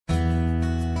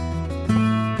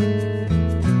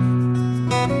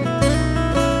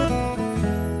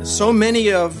So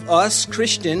many of us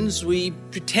Christians, we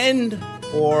pretend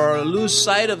or lose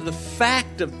sight of the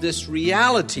fact of this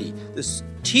reality, this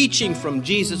teaching from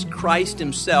Jesus Christ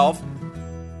himself,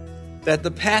 that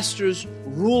the pastors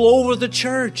rule over the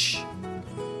church.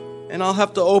 And I'll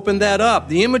have to open that up.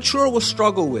 The immature will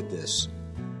struggle with this.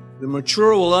 The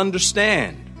mature will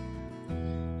understand.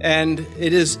 And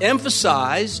it is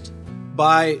emphasized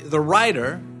by the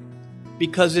writer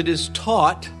because it is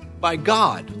taught by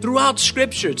God throughout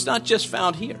Scripture. It's not just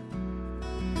found here.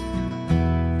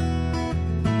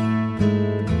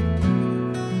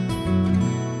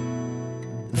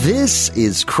 This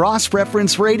is Cross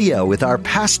Reference Radio with our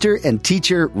pastor and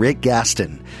teacher, Rick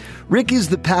Gaston. Rick is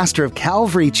the pastor of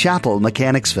Calvary Chapel,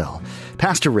 Mechanicsville.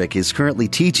 Pastor Rick is currently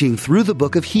teaching through the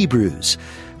book of Hebrews.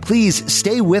 Please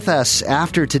stay with us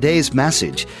after today's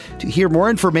message to hear more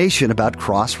information about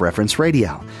Cross Reference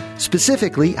Radio,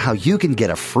 specifically how you can get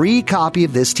a free copy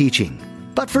of this teaching.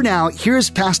 But for now,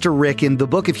 here's Pastor Rick in the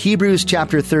book of Hebrews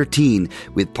chapter 13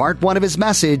 with part 1 of his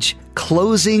message,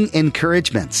 Closing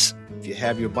Encouragements. If you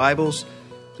have your Bibles,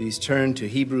 please turn to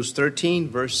Hebrews 13,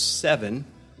 verse 7.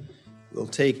 We'll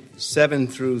take 7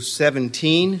 through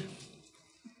 17.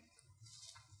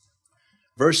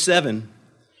 Verse 7.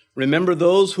 Remember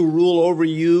those who rule over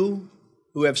you,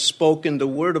 who have spoken the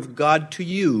word of God to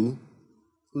you,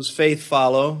 whose faith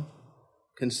follow,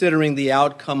 considering the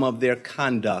outcome of their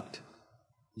conduct.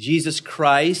 Jesus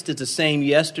Christ is the same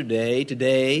yesterday,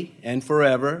 today, and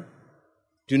forever.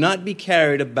 Do not be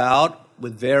carried about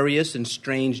with various and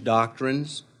strange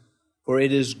doctrines, for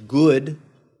it is good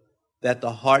that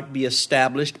the heart be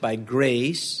established by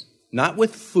grace, not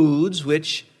with foods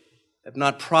which have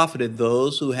not profited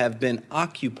those who have been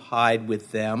occupied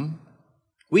with them.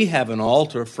 We have an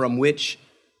altar from which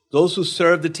those who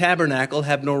serve the tabernacle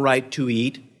have no right to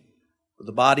eat. For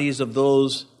the bodies of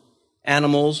those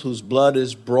animals whose blood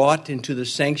is brought into the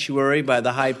sanctuary by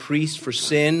the high priest for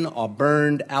sin are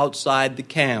burned outside the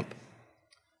camp.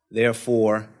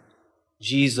 Therefore,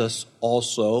 Jesus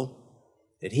also,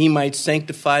 that he might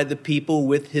sanctify the people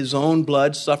with his own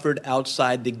blood, suffered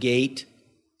outside the gate.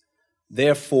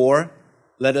 Therefore,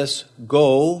 let us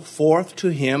go forth to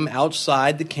him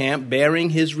outside the camp,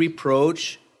 bearing his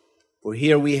reproach. For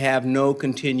here we have no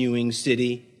continuing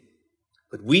city,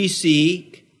 but we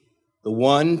seek the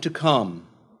one to come.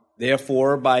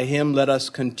 Therefore, by him let us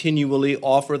continually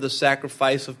offer the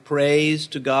sacrifice of praise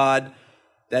to God,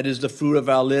 that is the fruit of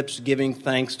our lips, giving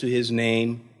thanks to his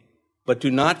name. But do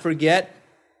not forget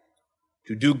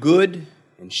to do good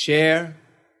and share,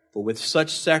 for with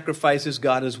such sacrifices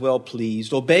God is well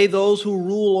pleased. Obey those who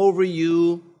rule over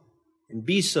you and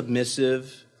be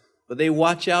submissive, for they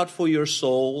watch out for your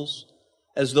souls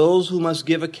as those who must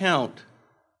give account.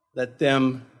 Let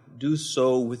them do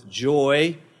so with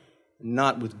joy and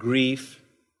not with grief,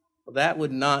 for that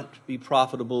would not be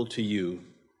profitable to you.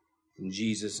 In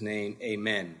Jesus' name,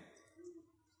 amen.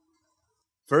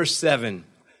 Verse 7.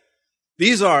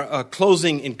 These are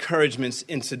closing encouragements,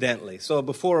 incidentally. So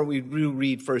before we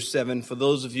read verse 7, for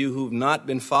those of you who've not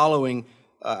been following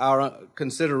our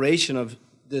consideration of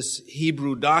this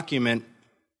Hebrew document,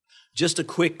 just a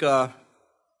quick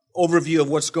overview of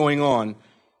what's going on.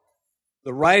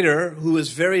 The writer, who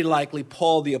is very likely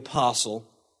Paul the Apostle,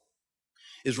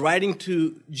 is writing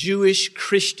to Jewish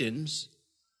Christians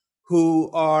who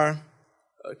are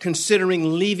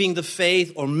considering leaving the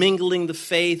faith or mingling the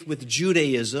faith with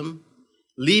Judaism,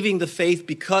 leaving the faith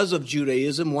because of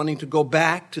Judaism, wanting to go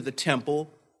back to the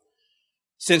temple,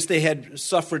 since they had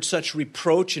suffered such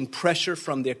reproach and pressure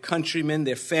from their countrymen,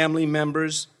 their family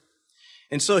members.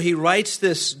 And so he writes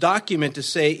this document to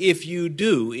say, if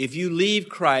you leave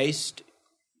Christ,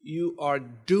 you are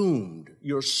doomed.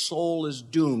 Your soul is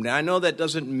doomed. Now, I know that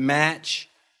doesn't match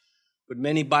what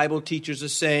many Bible teachers are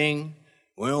saying.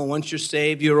 Well, once you're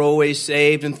saved, you're always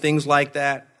saved, and things like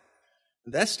that.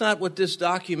 That's not what this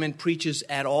document preaches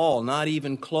at all, not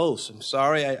even close. I'm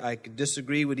sorry, I could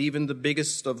disagree with even the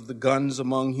biggest of the guns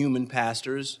among human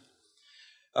pastors.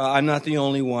 I'm not the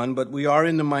only one, but we are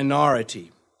in the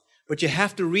minority. But you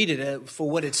have to read it for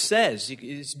what it says.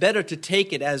 It's better to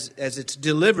take it as it's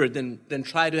delivered than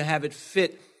try to have it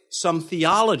fit some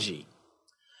theology.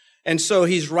 And so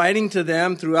he's writing to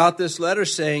them throughout this letter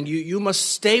saying, you must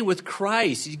stay with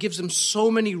Christ. He gives them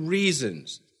so many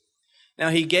reasons. Now,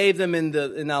 he gave them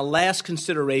in our last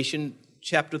consideration,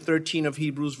 chapter 13 of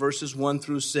Hebrews, verses 1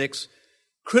 through 6,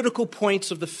 critical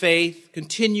points of the faith: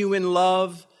 continue in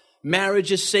love,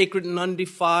 marriage is sacred and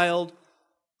undefiled.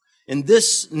 In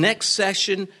this next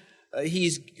session,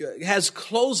 he has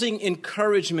closing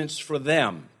encouragements for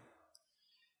them.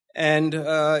 And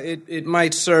it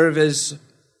might serve as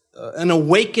an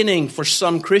awakening for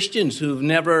some Christians who've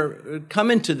never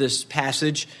come into this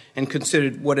passage and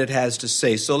considered what it has to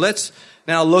say. So let's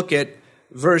now look at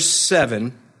verse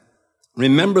 7.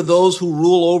 Remember those who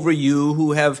rule over you,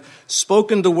 who have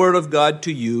spoken the word of God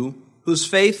to you, whose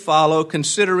faith follow,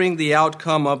 considering the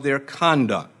outcome of their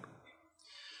conduct.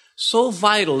 So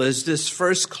vital is this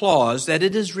first clause that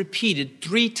it is repeated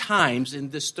 3 times in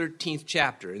this 13th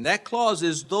chapter. And that clause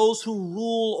is those who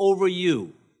rule over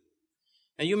you.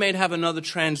 Now, you may have another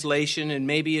translation, and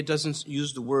maybe it doesn't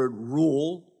use the word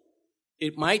rule.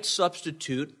 It might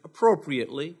substitute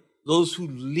appropriately those who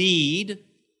lead,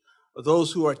 or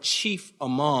those who are chief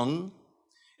among.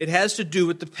 It has to do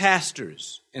with the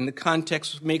pastors, and the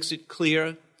context makes it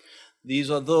clear. These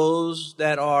are those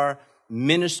that are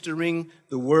ministering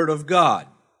the word of God.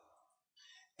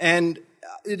 And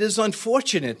it is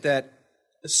unfortunate that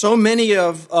so many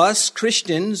of us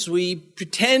Christians, we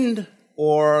pretend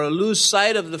or lose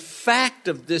sight of the fact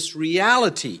of this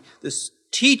reality, this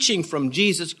teaching from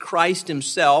Jesus Christ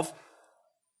himself,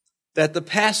 that the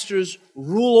pastors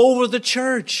rule over the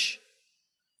church.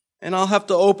 And I'll have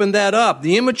to open that up.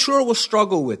 The immature will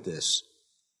struggle with this.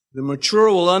 The mature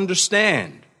will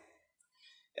understand.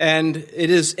 And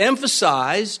it is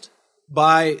emphasized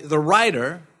by the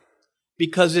writer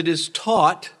because it is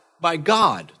taught by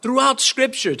God throughout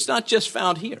Scripture. It's not just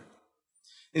found here.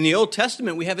 In the Old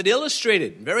Testament, we have it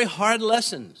illustrated, very hard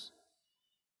lessons.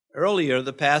 Earlier,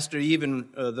 the pastor, even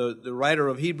the writer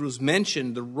of Hebrews,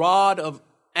 mentioned the rod of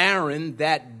Aaron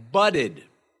that budded.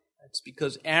 That's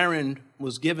because Aaron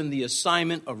was given the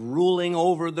assignment of ruling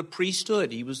over the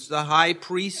priesthood. He was the high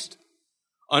priest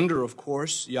under, of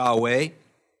course, Yahweh.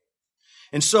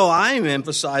 And so I'm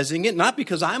emphasizing it, not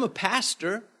because I'm a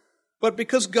pastor, but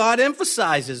because God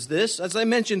emphasizes this, as I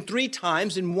mentioned 3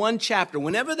 times in one chapter.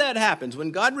 Whenever that happens,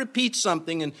 when God repeats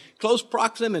something in close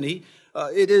proximity,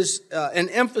 it is an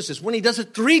emphasis. When he does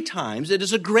it 3 times, it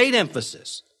is a great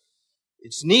emphasis.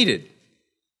 It's needed.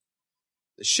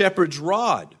 The shepherd's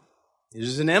rod. It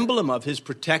is an emblem of his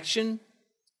protection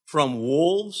from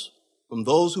wolves, from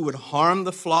those who would harm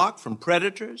the flock, from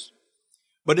predators.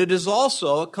 But it is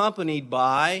also accompanied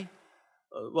by,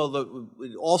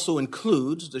 it also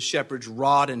includes the shepherd's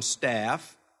rod and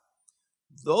staff.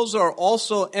 Those are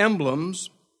also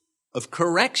emblems of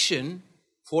correction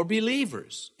for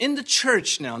believers in the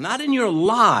church now, not in your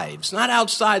lives, not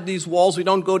outside these walls. We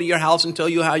don't go to your house and tell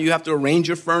you how you have to arrange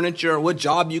your furniture, what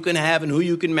job you can have, and who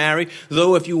you can marry.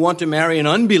 Though if you want to marry an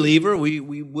unbeliever, we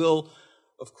will,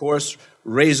 of course,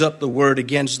 raise up the word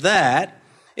against that.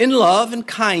 In love and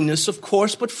kindness, of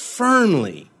course, but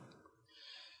firmly.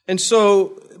 And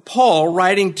so Paul,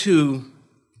 writing to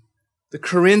the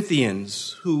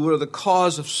Corinthians, who were the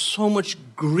cause of so much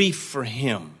grief for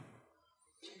him,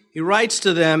 he writes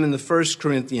to them in the 1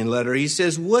 Corinthian letter, he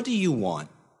says, what do you want?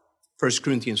 1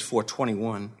 Corinthians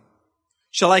 4:21.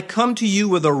 Shall I come to you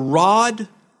with a rod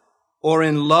or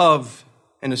in love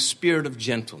and a spirit of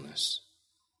gentleness?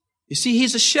 You see,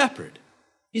 he's a shepherd.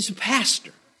 He's a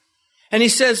pastor. And he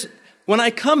says, when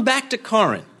I come back to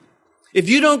Corinth, if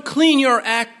you don't clean your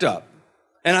act up,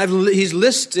 and he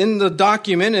lists in the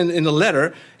document, in the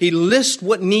letter, he lists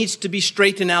what needs to be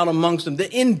straightened out amongst them.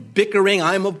 The in-bickering,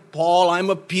 I'm of Paul, I'm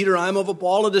of Peter, I'm of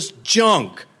all of this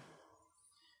junk.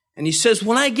 And he says,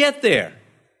 when I get there,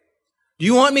 do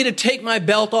you want me to take my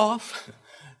belt off?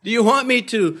 Do you want me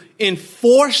to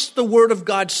enforce the word of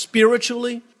God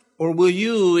spiritually? Or will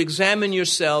you examine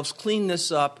yourselves, clean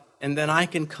this up, and then I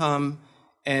can come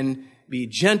and be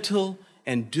gentle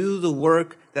and do the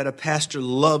work that a pastor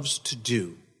loves to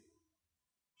do?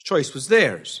 The choice was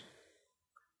theirs.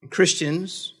 And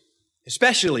Christians,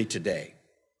 especially today,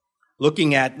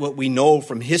 looking at what we know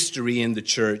from history in the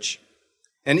church,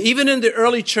 and even in the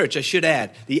early church, I should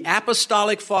add, the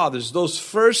apostolic fathers, those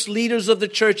first leaders of the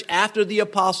church after the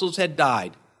apostles had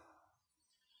died,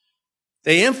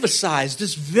 they emphasized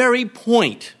this very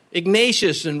point.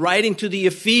 Ignatius, in writing to the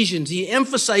Ephesians, he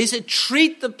emphasized, he said,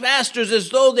 treat the pastors as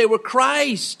though they were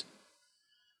Christ.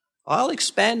 I'll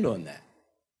expand on that.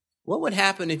 What would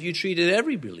happen if you treated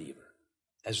every believer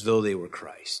as though they were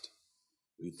Christ?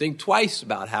 We'd think twice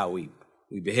about how we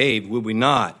behave, would we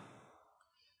not?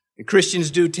 And Christians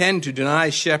do tend to deny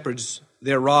shepherds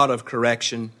their rod of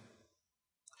correction,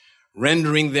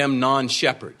 rendering them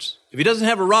non-shepherds. If he doesn't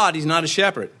have a rod, he's not a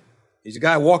shepherd. He's a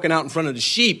guy walking out in front of the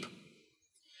sheep.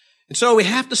 And so we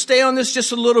have to stay on this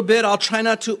just a little bit. I'll try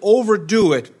not to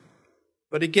overdo it.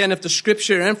 But again, if the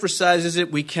Scripture emphasizes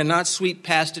it, we cannot sweep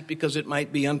past it because it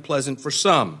might be unpleasant for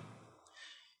some.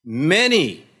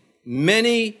 Many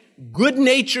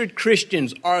good-natured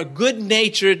Christians are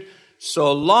good-natured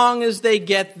so long as they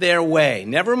get their way.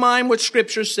 Never mind what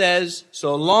Scripture says,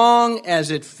 so long as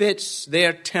it fits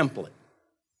their template.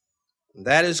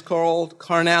 That is called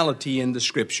carnality in the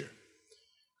Scripture,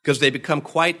 because they become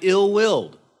quite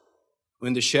ill-willed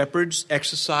when the shepherds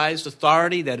exercise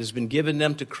authority that has been given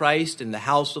them to Christ in the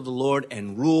house of the Lord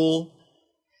and rule.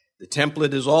 The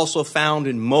template is also found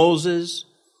in Moses.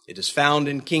 It is found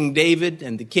in King David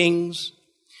and the kings.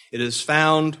 It is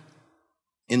found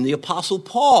in the Apostle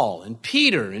Paul and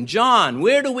Peter and John.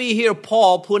 Where do we hear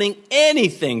Paul putting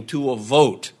anything to a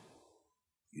vote?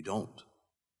 You don't.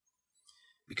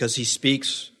 Because he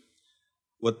speaks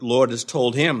what the Lord has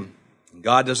told him.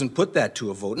 God doesn't put that to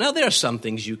a vote. Now, there are some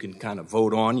things you can kind of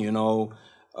vote on,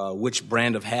 which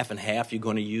brand of half and half you're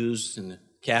going to use in the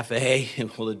cafe.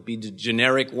 Will it be the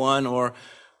generic one or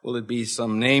will it be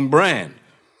some name brand?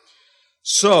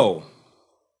 So,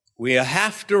 we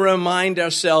have to remind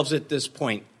ourselves at this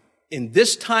point, in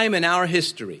this time in our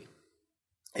history,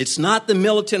 it's not the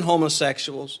militant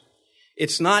homosexuals,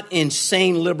 it's not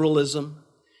insane liberalism,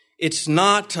 it's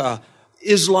not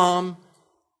Islam.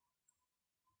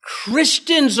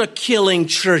 Christians are killing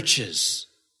churches.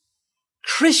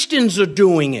 Christians are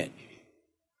doing it.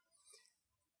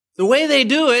 The way they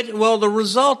do it, well, the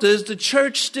result is the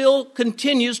church still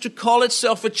continues to call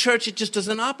itself a church. It just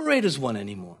doesn't operate as one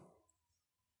anymore.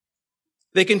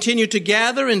 They continue to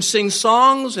gather and sing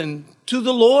songs and to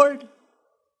the Lord,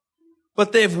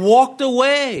 but they've walked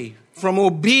away from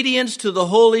obedience to the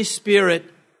Holy Spirit,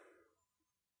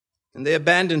 and they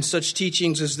abandon such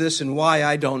teachings as this, and why,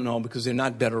 I don't know, because they're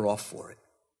not better off for it.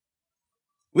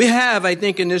 We have, I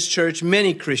think, in this church,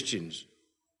 many Christians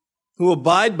who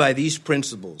abide by these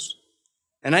principles,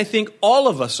 and I think all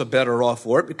of us are better off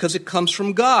for it because it comes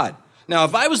from God. Now,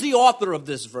 if I was the author of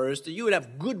this verse, you would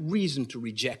have good reason to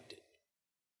reject it.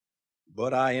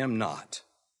 But I am not.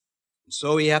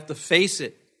 So we have to face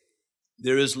it.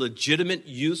 There is legitimate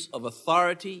use of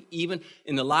authority even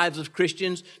in the lives of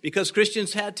Christians, because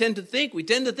Christians tend to think,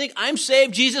 I'm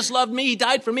saved, Jesus loved me, He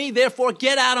died for me, therefore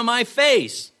get out of my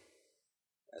face.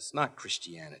 That's not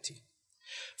Christianity.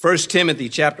 1 Timothy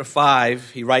chapter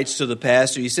 5, he writes to the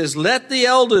pastor, he says, let the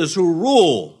elders who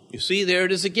rule, you see, there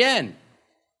it is again.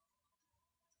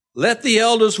 Let the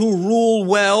elders who rule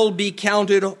well be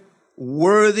counted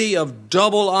worthy of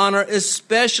double honor,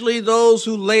 especially those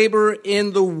who labor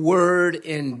in the word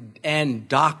and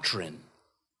doctrine.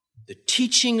 The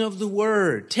teaching of the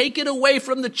word. Take it away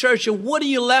from the church, and what are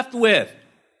you left with?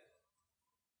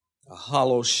 A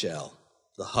hollow shell,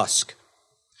 the husk.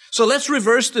 So let's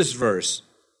reverse this verse.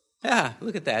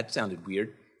 Look at that. It sounded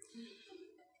weird.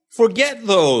 Forget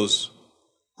those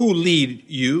who lead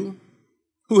you,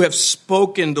 who have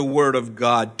spoken the word of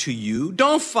God to you.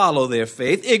 Don't follow their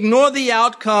faith. Ignore the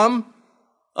outcome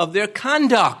of their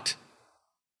conduct.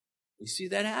 We see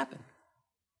that happen.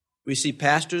 We see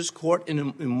pastors caught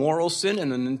in immoral sin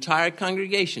and an entire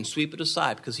congregation sweep it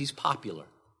aside because he's popular.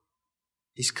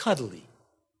 He's cuddly.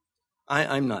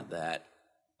 I'm not that.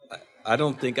 I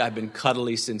don't think I've been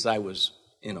cuddly since I was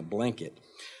in a blanket.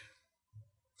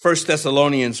 1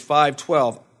 Thessalonians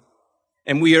 5:12.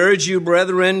 And we urge you,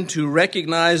 brethren, to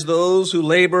recognize those who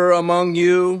labor among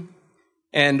you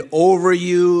and over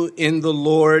you in the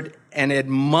Lord and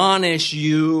admonish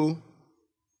you,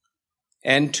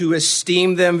 and to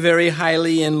esteem them very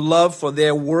highly in love for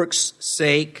their work's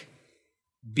sake.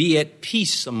 Be at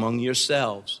peace among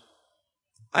yourselves.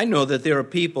 I know that there are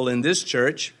people in this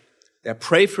church that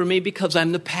pray for me because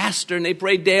I'm the pastor, and they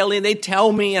pray daily, and they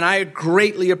tell me, and I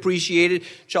greatly appreciate it.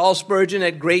 Charles Spurgeon,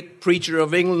 that great preacher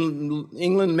of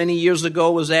England many years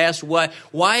ago, was asked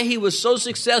why he was so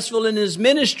successful in his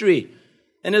ministry.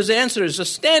 And his answer is a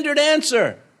standard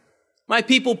answer. My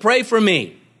people pray for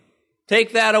me.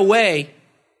 Take that away,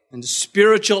 and the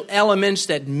spiritual elements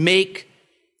that make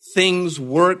things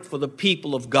work for the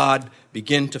people of God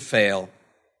begin to fail.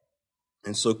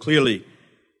 And so clearly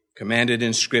commanded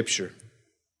in Scripture,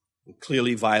 and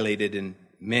clearly violated in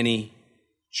many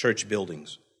church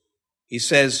buildings. He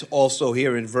says also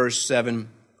here in verse 7,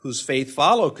 whose faith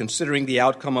follow, considering the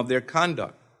outcome of their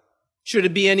conduct. Should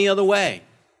it be any other way?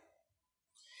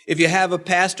 If you have a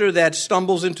pastor that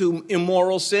stumbles into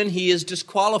immoral sin, he is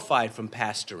disqualified from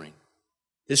pastoring.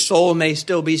 His soul may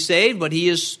still be saved, but he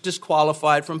is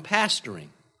disqualified from pastoring.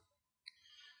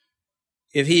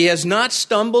 If he has not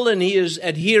stumbled and he is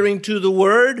adhering to the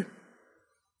word,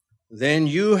 then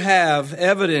you have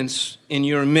evidence in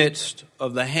your midst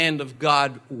of the hand of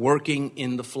God working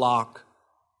in the flock.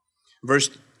 Verse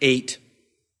 8.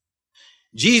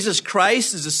 Jesus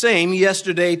Christ is the same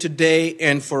yesterday, today,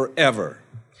 and forever.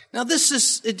 Now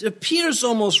it appears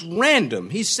almost random.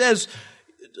 He says,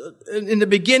 in the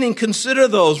beginning, consider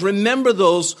those, remember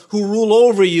those who rule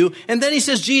over you. And then he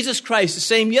says, Jesus Christ, the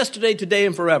same yesterday, today,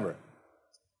 and forever.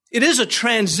 It is a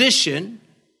transition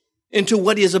into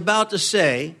what he is about to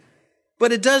say,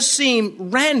 but it does seem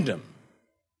random.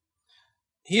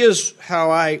 Here's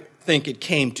how I think it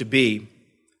came to be.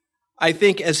 I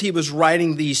think as he was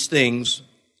writing these things,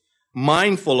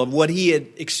 mindful of what he had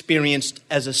experienced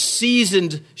as a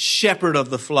seasoned shepherd of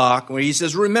the flock, where he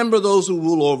says, remember those who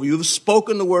rule over you, who have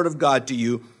spoken the word of God to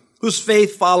you, whose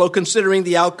faith follow, considering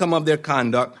the outcome of their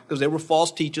conduct, because there were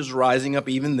false teachers rising up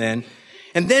even then.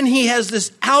 And then he has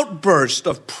this outburst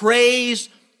of praise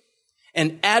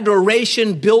and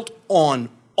adoration built on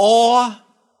awe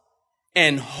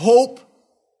and hope.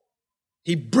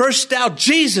 He burst out,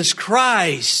 Jesus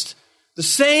Christ, the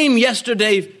same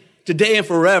yesterday, today, and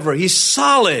forever. He's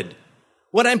solid.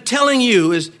 What I'm telling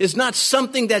you is not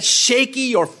something that's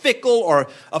shaky or fickle or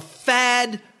a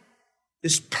fad.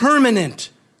 It's permanent.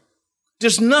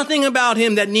 There's nothing about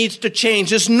him that needs to change.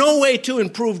 There's no way to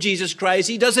improve Jesus Christ.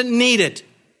 He doesn't need it.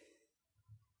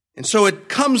 And so it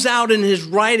comes out in his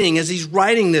writing as he's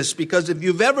writing this, because if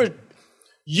you've ever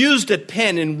used a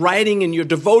pen in writing in your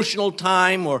devotional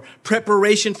time or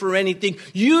preparation for anything,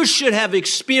 you should have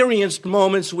experienced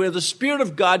moments where the Spirit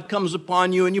of God comes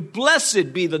upon you and you,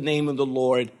 blessed be the name of the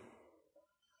Lord.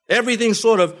 Everything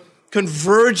sort of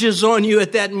converges on you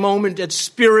at that moment. It's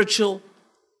spiritual.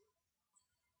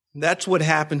 That's what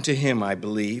happened to him, I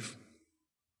believe.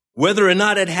 Whether or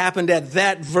not it happened at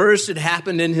that verse, it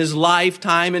happened in his life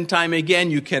time and time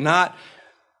again. You cannot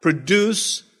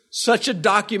produce such a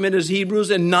document as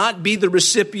Hebrews and not be the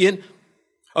recipient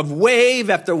of wave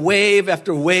after wave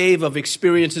after wave of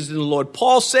experiences in the Lord.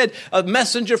 Paul said, a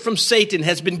messenger from Satan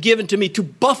has been given to me to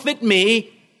buffet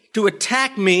me, to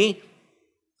attack me,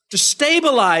 to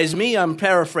stabilize me, I'm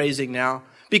paraphrasing now,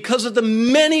 because of the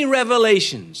many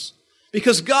revelations.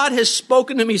 Because God has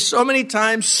spoken to me so many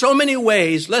times, so many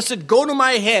ways, lest it go to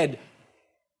my head.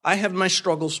 I have my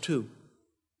struggles too.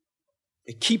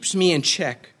 It keeps me in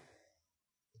check.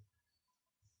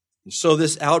 And so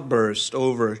this outburst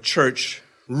over church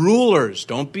rulers,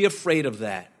 don't be afraid of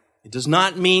that. It does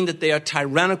not mean that they are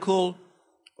tyrannical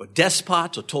or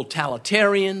despots or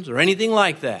totalitarians or anything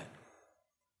like that.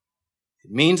 It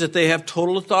means that they have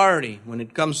total authority. When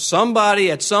it comes,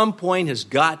 somebody at some point has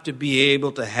got to be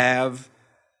able to have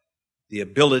the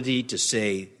ability to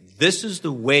say, this is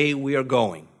the way we are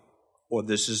going, or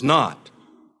this is not.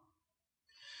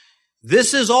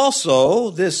 This is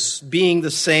also, this being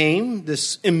the same,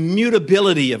 this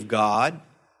immutability of God,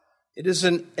 it is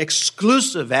an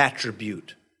exclusive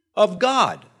attribute of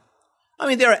God. I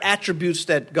mean, there are attributes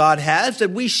that God has that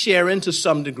we share in to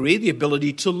some degree, the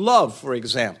ability to love, for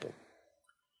example.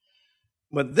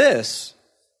 But this,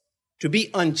 to be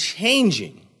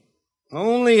unchanging,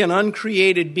 only an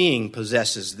uncreated being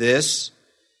possesses this.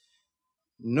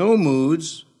 No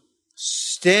moods,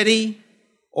 steady,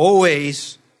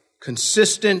 always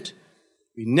consistent.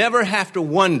 We never have to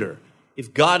wonder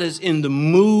if God is in the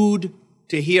mood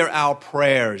to hear our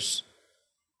prayers,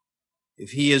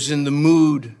 if he is in the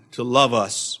mood to love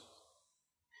us.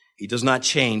 He does not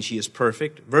change. He is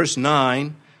perfect. Verse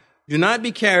 9, do not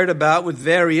be carried about with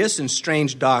various and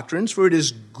strange doctrines, for it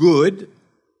is good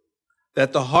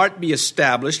that the heart be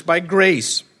established by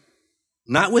grace,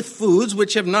 not with foods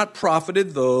which have not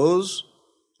profited those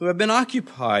who have been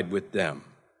occupied with them.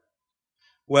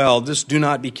 Well, this do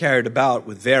not be carried about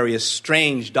with various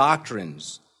strange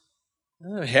doctrines,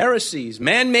 heresies,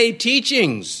 man-made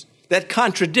teachings that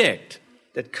contradict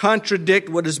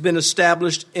what has been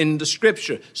established in the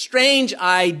Scripture. Strange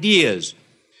ideas,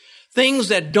 things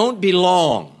that don't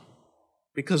belong,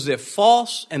 because they're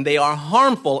false and they are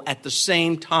harmful at the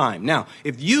same time. Now,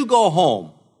 if you go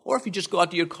home, or if you just go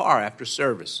out to your car after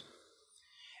service,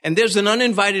 and there's an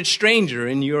uninvited stranger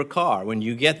in your car when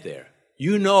you get there,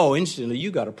 you know instantly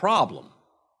you got a problem.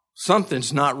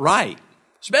 Something's not right.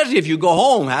 Especially if you go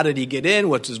home. How did he get in?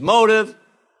 What's his motive?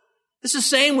 It's the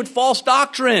same with false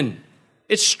doctrine.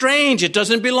 It's strange. It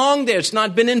doesn't belong there. It's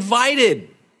not been invited.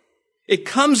 It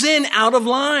comes in out of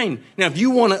line. Now, if you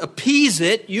want to appease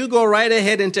it, you go right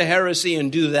ahead into heresy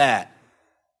and do that.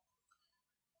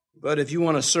 But if you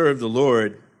want to serve the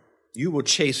Lord, you will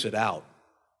chase it out.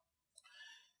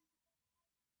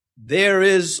 There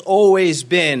has always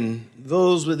been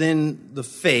those within the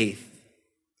faith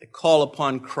that call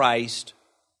upon Christ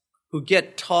who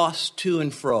get tossed to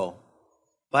and fro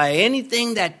by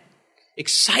anything that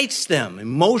excites them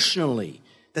emotionally,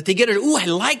 that they get it, ooh, I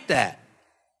like that.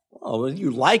 Well, whether you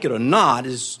like it or not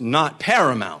is not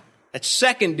paramount. That's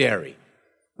secondary.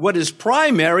 What is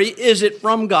primary, is it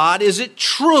from God? Is it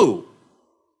true?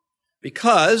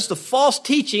 Because the false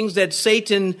teachings that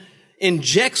Satan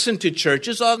injects into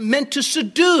churches are meant to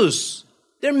seduce.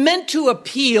 They're meant to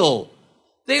appeal.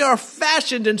 They are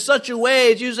fashioned in such a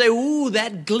way that you say, ooh,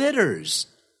 that glitters.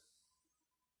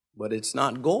 But it's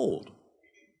not gold.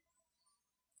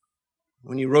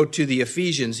 When he wrote to the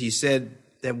Ephesians, he said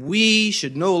that we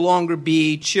should no longer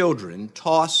be children,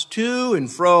 tossed to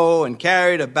and fro and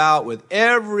carried about with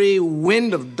every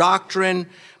wind of doctrine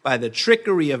by the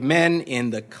trickery of men in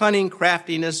the cunning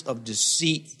craftiness of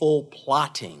deceitful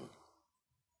plotting.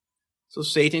 So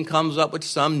Satan comes up with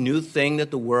some new thing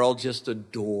that the world just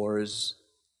adores,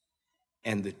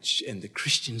 and the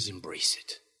Christians embrace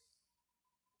it.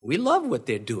 We love what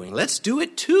they're doing. Let's do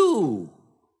it too.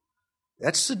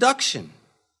 That's seduction.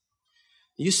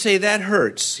 You say that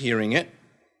hurts, hearing it.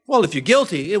 Well, if you're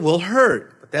guilty, it will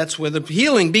hurt. But that's where the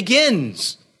healing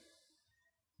begins.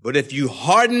 But if you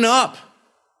harden up,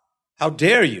 how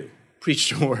dare you preach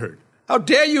the word? How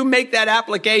dare you make that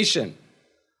application?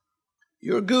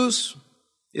 Your goose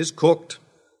is cooked.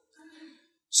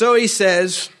 So he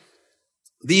says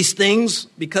these things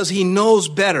because he knows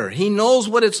better. He knows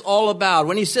what it's all about.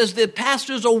 When he says that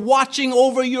pastors are watching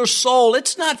over your soul,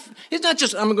 it's not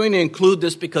just, I'm going to include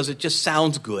this because it just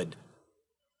sounds good.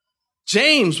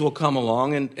 James will come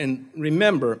along and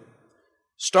remember,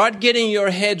 start getting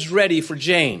your heads ready for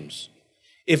James.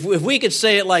 If we could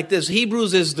say it like this,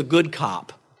 Hebrews is the good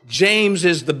cop. James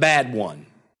is the bad one.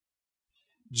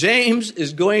 James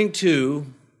is going to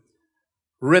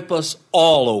rip us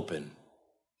all open.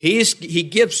 He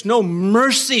gives no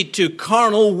mercy to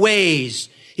carnal ways.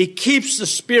 He keeps the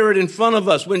Spirit in front of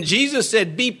us. When Jesus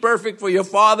said, be perfect for your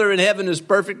Father in heaven is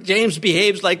perfect, James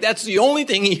behaves like that's the only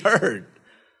thing he heard.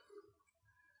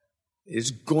 It's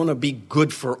going to be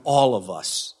good for all of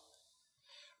us.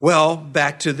 Well,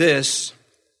 back to this,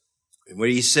 where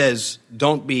he says,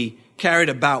 don't be carried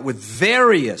about with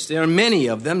various, there are many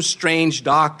of them, strange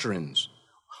doctrines.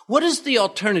 What is the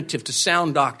alternative to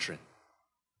sound doctrine?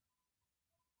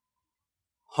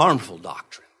 Harmful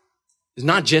doctrine. It's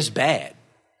not just bad.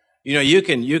 You know, you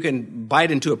can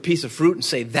bite into a piece of fruit and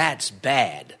say that's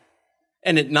bad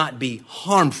and it not be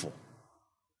harmful.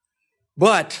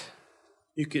 But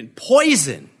you can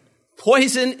poison.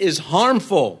 Poison is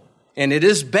harmful and it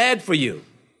is bad for you.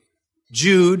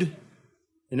 Jude,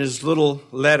 in his little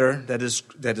letter that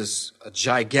is a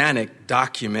gigantic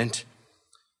document,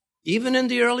 even in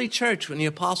the early church when the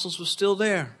apostles were still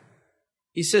there,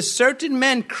 he says, certain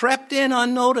men crept in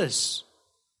unnoticed,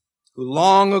 who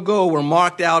long ago were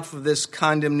marked out for this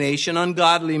condemnation,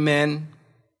 ungodly men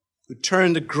who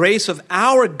turned the grace of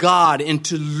our God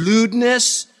into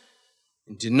lewdness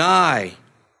and deny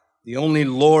the only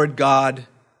Lord God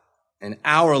and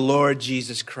our Lord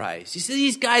Jesus Christ. He said,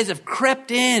 these guys have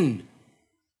crept in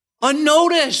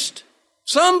unnoticed.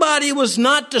 Somebody was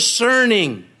not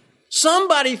discerning.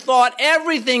 Somebody thought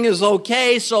everything is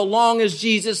okay so long as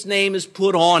Jesus' name is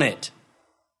put on it.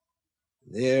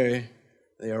 They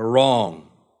are wrong.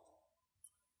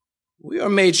 We are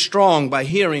made strong by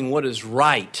hearing what is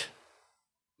right,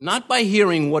 not by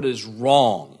hearing what is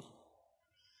wrong.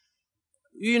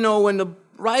 You know, when the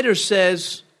writer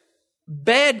says,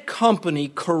 bad company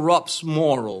corrupts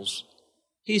morals,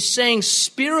 he's saying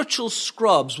spiritual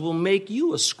scrubs will make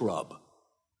you a scrub.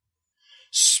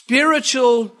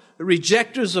 Spiritual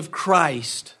rejectors of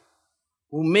Christ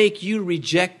will make you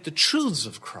reject the truths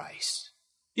of Christ.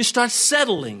 You start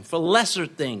settling for lesser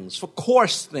things, for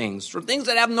coarse things, for things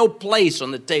that have no place on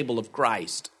the table of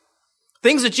Christ.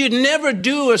 Things that you'd never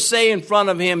do or say in front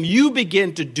of him, you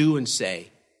begin to do and say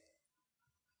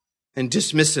and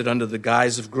dismiss it under the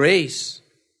guise of grace.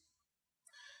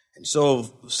 And so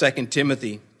 2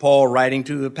 Timothy, Paul writing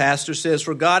to the pastor says,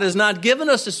 for God has not given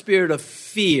us a spirit of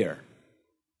fear,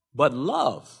 but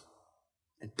love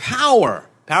and power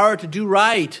to do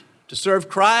right, to serve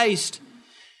Christ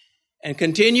and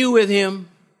continue with him.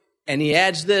 And he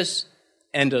adds this,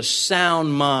 and a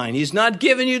sound mind. He's not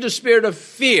giving you the spirit of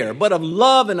fear, but of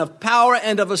love and of power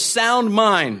and of a sound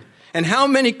mind. And how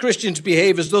many Christians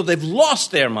behave as though they've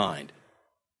lost their mind?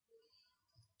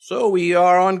 So we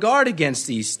are on guard against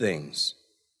these things.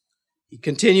 He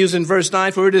continues in verse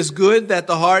 9, for it is good that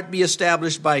the heart be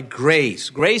established by grace.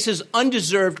 Grace is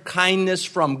undeserved kindness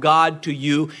from God to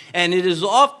you, and it is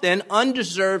often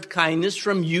undeserved kindness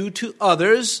from you to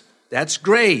others. That's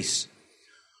grace.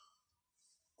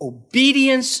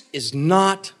 Obedience is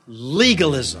not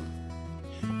legalism.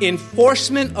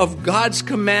 Enforcement of God's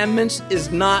commandments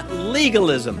is not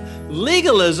legalism.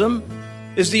 Legalism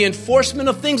is the enforcement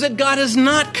of things that God has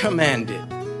not commanded.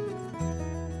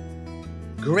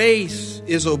 Grace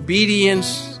is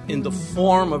obedience in the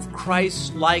form of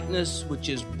Christ's likeness, which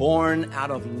is born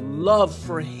out of love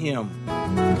for Him.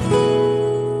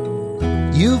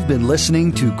 You've been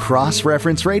listening to Cross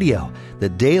Reference Radio, the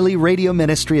daily radio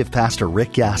ministry of Pastor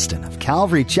Rick Gaston of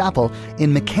Calvary Chapel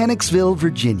in Mechanicsville,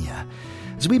 Virginia.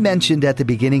 As we mentioned at the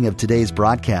beginning of today's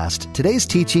broadcast, today's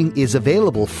teaching is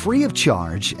available free of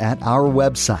charge at our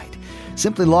website.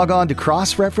 Simply log on to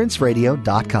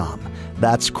crossreferenceradio.com.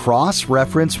 That's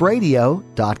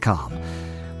crossreferenceradio.com.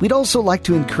 We'd also like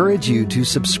to encourage you to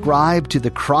subscribe to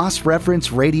the Cross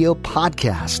Reference Radio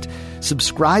podcast.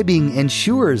 Subscribing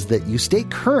ensures that you stay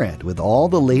current with all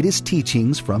the latest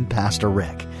teachings from Pastor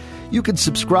Rick. You can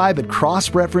subscribe at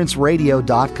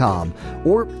crossreferenceradio.com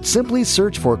or simply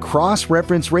search for Cross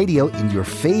Reference Radio in your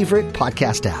favorite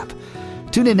podcast app.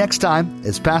 Tune in next time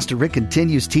as Pastor Rick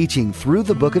continues teaching through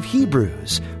the book of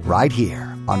Hebrews right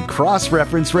here on Cross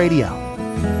Reference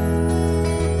Radio.